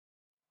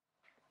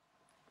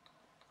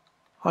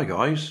Hi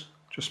guys,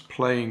 just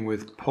playing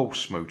with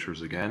pulse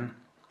motors again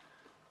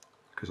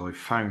because I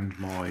found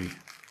my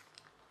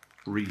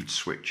reed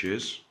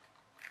switches.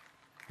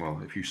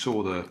 Well, if you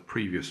saw the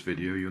previous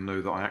video you'll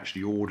know that I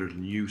actually ordered a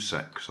new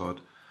set because I'd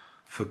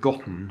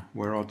forgotten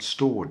where I'd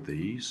stored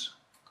these,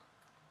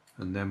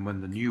 and then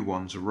when the new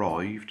ones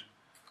arrived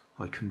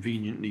I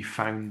conveniently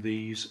found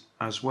these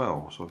as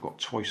well, so I've got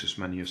twice as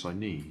many as I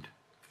need.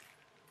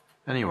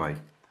 Anyway,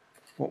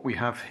 what we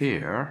have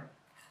here,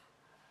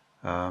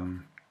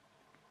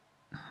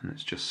 and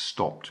it's just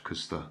stopped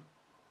because the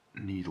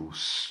needle's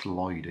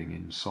sliding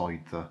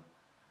inside the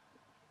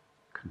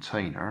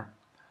container.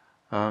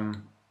 Let's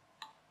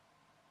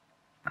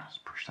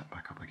push that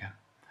back up again.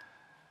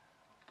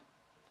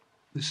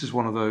 This is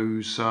one of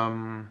those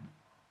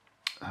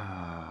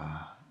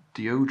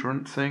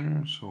deodorant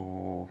things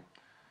or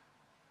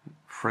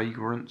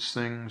fragrance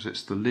things.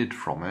 It's the lid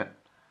from it.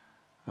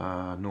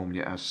 Normally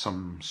it has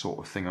some sort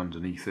of thing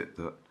underneath it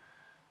that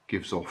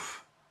gives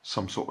off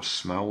some sort of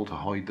smell to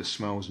hide the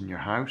smells in your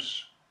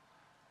house.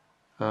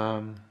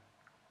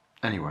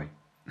 Anyway,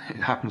 it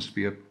happens to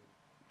be a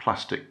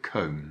plastic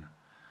cone,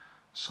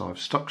 so I've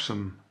stuck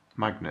some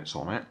magnets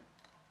on it,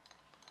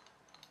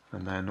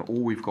 and then all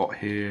we've got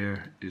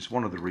here is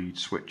one of the reed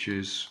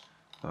switches.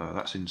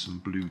 That's in some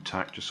blue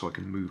tack just so I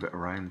can move it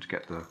around to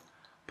get the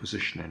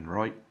positioning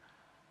right.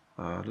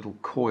 A little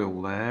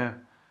coil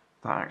there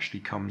that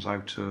actually comes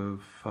out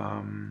of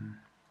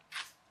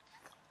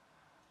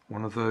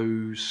one of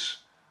those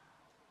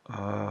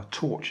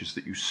torches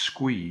that you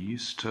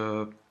squeeze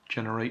to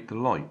generate the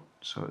light.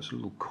 So it's a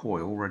little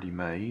coil ready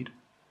made.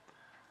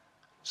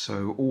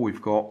 So all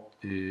we've got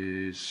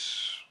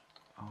is,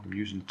 I'm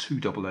using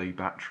 2 AA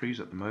batteries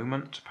at the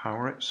moment to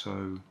power it,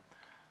 so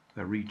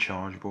they're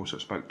rechargeable, so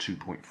it's about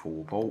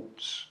 2.4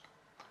 volts.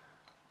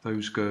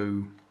 Those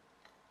go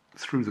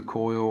through the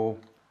coil,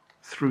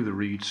 through the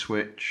reed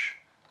switch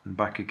and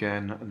back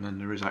again, and then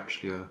there is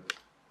actually a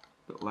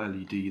little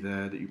LED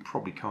there that you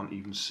probably can't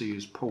even see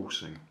is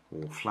pulsing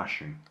or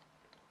flashing.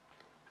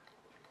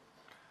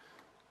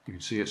 You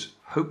can see it's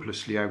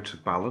hopelessly out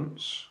of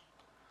balance,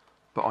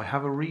 but I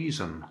have a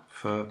reason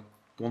for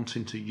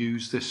wanting to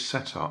use this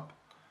setup.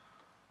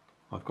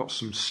 I've got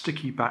some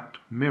sticky backed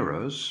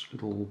mirrors,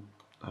 little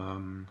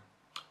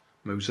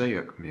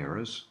mosaic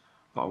mirrors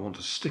that I want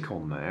to stick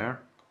on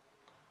there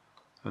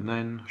and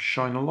then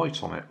shine a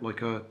light on it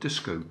like a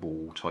disco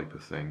ball type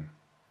of thing.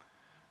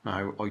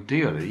 Now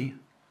ideally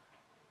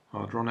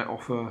I'd run it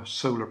off a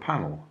solar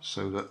panel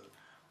so that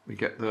we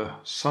get the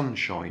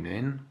sunshine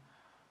in,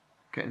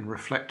 getting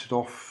reflected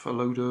off a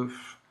load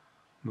of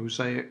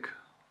mosaic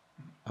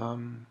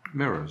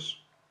mirrors.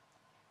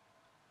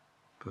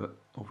 But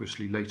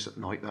obviously late at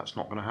night that's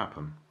not going to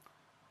happen.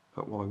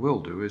 But what I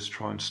will do is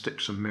try and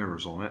stick some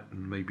mirrors on it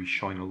and maybe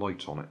shine a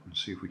light on it and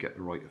see if we get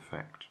the right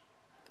effect.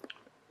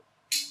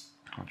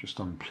 I'll just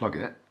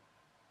unplug it,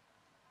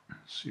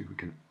 see if we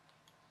can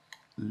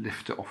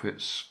lift it off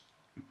its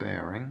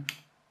bearing.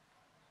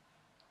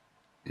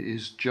 It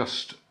is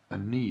just a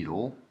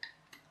needle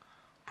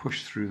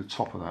pushed through the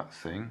top of that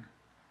thing,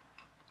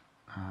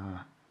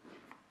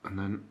 and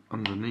then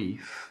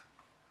underneath,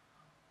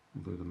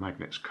 although the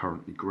magnet's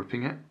currently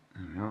gripping it,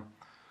 there we are,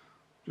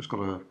 just got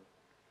a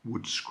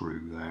wood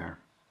screw there.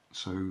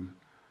 So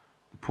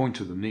the point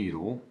of the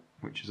needle,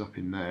 which is up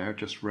in there,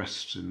 just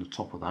rests in the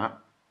top of that.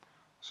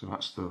 So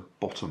that's the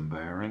bottom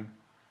bearing,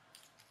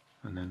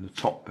 and then the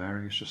top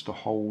bearing is just a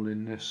hole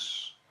in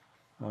this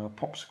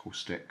popsicle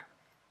stick.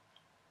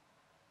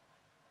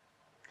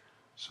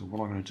 So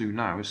what I'm going to do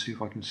now is see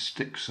if I can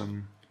stick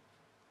some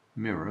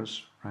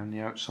mirrors around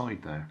the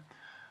outside there.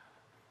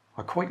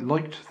 I quite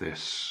liked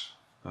this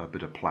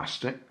bit of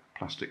plastic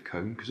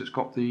cone because it's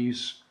got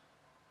these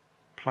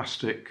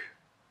plastic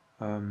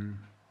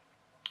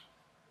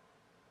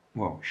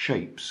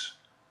shapes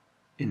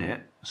in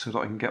it so that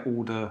I can get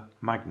all the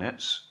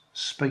magnets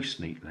spaced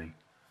neatly.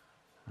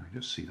 I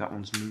just see that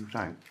one's moved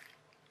out.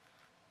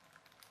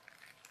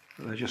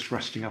 But they're just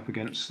resting up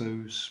against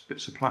those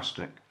bits of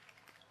plastic,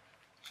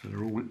 so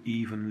they're all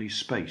evenly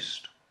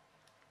spaced.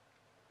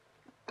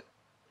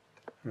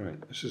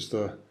 Right, this is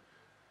the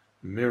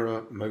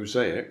mirror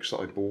mosaics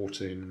that I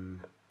bought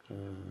in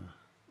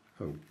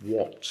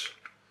Watt,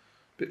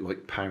 a bit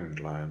like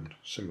Poundland,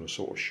 similar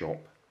sort of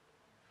shop.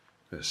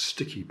 They're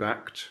sticky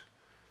backed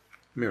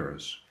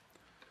mirrors.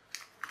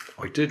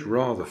 I did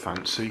rather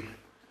fancy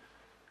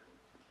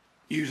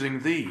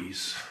using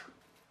these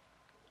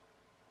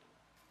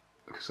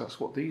because that's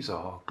what these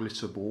are,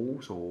 glitter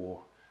balls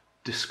or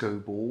disco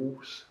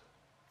balls,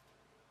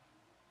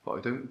 but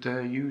I don't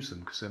dare use them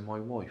because they're my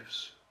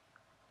wife's.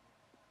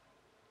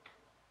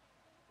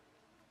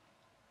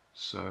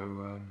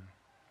 So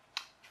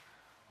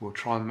we'll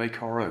try and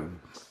make our own.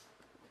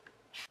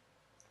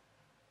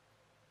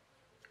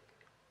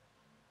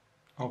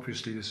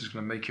 Obviously this is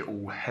going to make it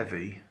all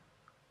heavy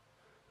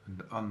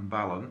and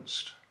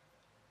unbalanced.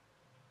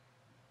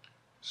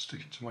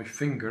 Sticking to my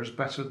fingers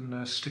better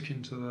than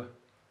sticking to the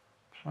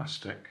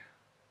plastic.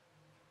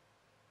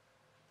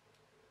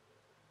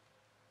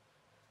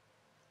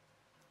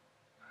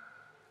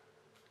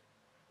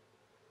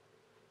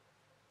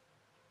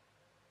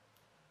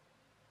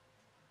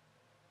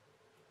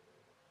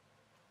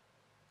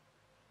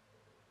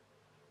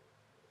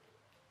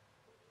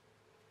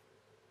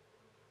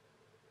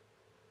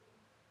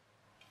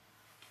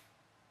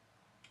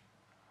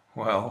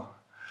 well,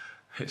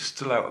 it's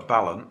still out of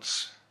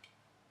balance.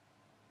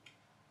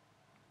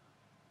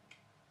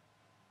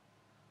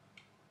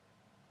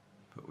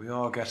 But we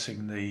are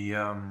getting the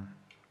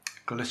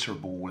glitter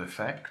ball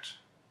effect.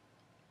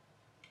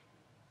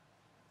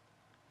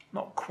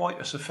 Not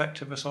quite as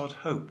effective as I'd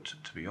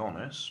hoped, to be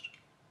honest.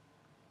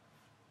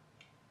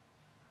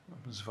 What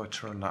happens if I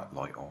turn that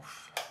light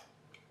off?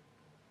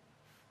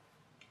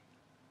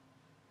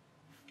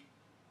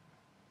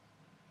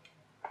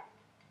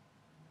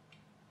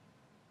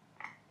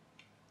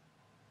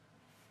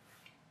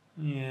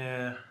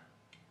 Yeah,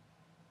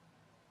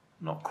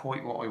 not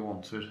quite what I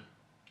wanted.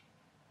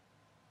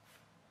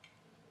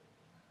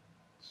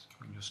 So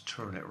I can just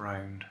turn it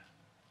round.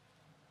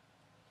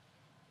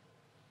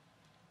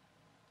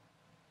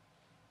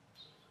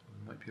 So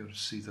we might be able to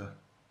see the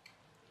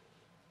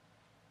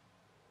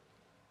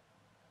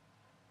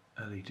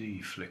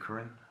LED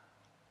flickering.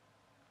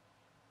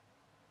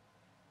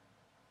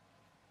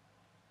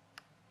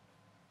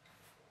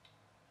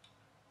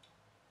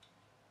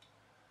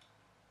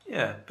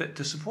 Yeah, a bit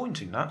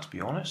disappointing that, to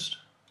be honest.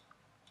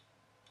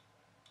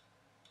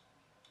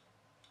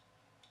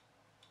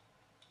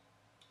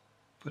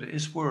 But it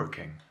is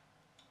working.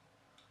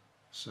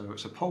 So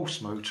it's a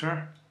pulse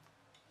motor,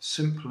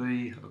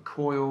 simply a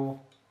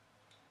coil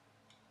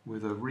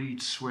with a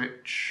reed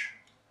switch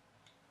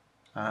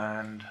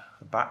and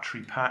a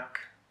battery pack.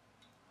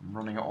 I'm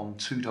running it on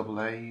 2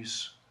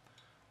 AA's,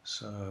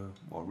 so,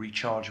 well,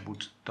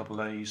 rechargeable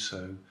AA's,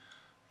 so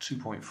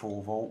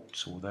 2.4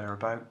 volts or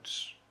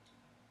thereabouts.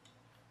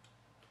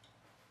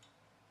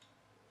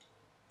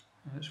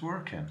 And it's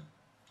working.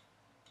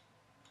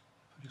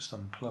 If I just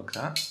unplug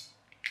that,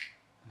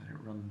 let it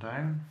run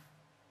down.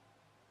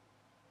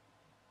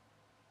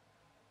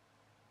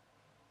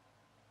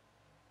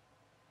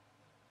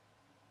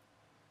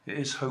 It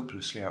is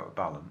hopelessly out of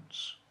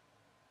balance.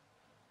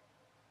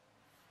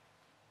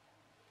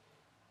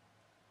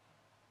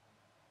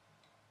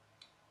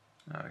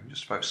 Now I can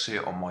just about see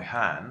it on my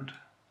hand.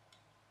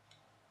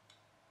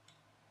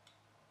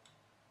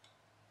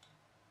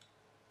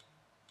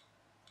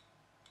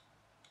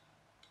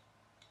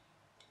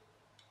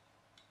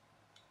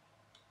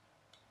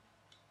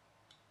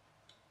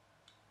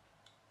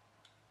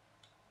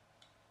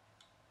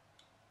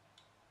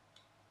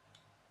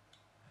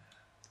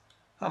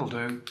 That'll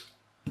do.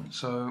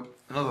 So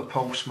another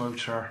pulse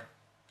motor,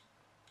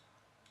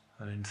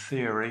 and in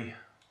theory,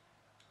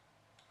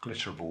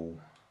 glitter ball.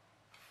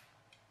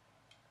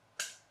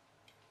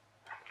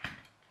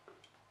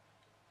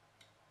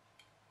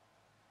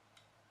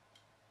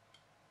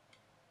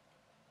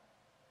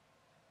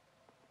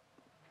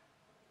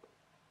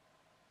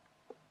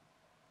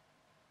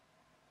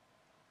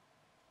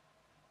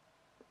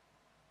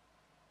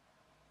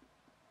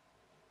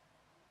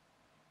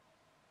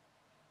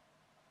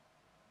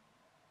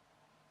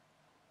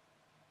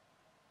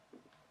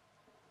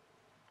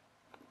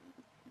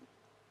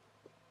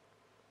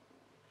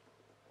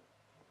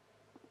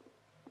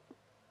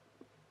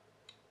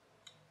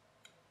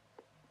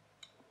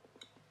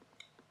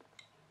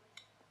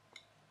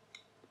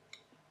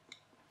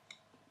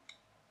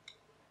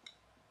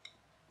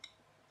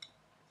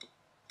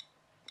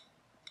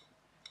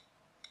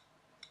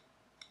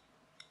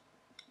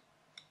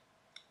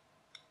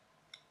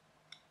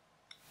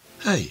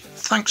 Hey,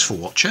 thanks for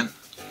watching.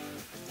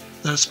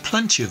 There's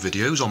plenty of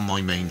videos on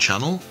my main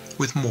channel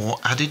with more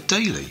added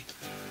daily,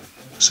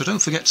 so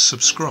don't forget to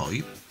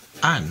subscribe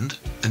and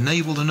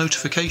enable the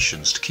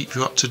notifications to keep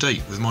you up to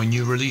date with my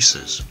new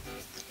releases.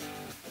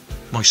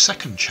 My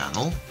second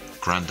channel,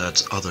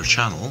 Grandad's Other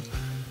Channel,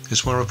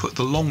 is where I put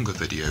the longer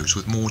videos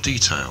with more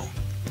detail.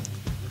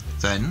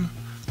 Then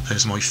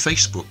there's my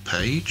Facebook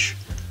page,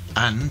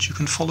 and you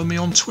can follow me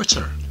on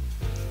Twitter.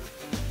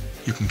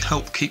 You can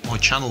help keep my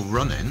channel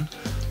running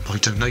by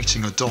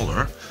donating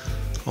 $1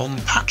 on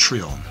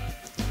Patreon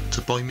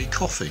to buy me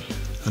coffee.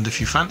 And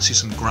if you fancy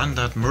some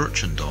Grandad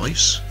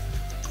merchandise,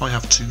 I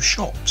have 2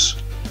 shops,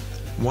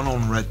 one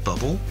on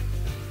Redbubble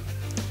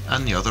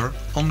and the other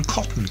on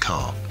Cotton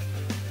Cart.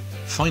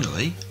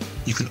 Finally,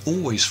 you can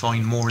always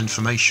find more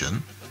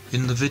information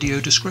in the video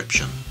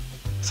description.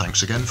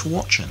 Thanks again for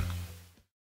watching.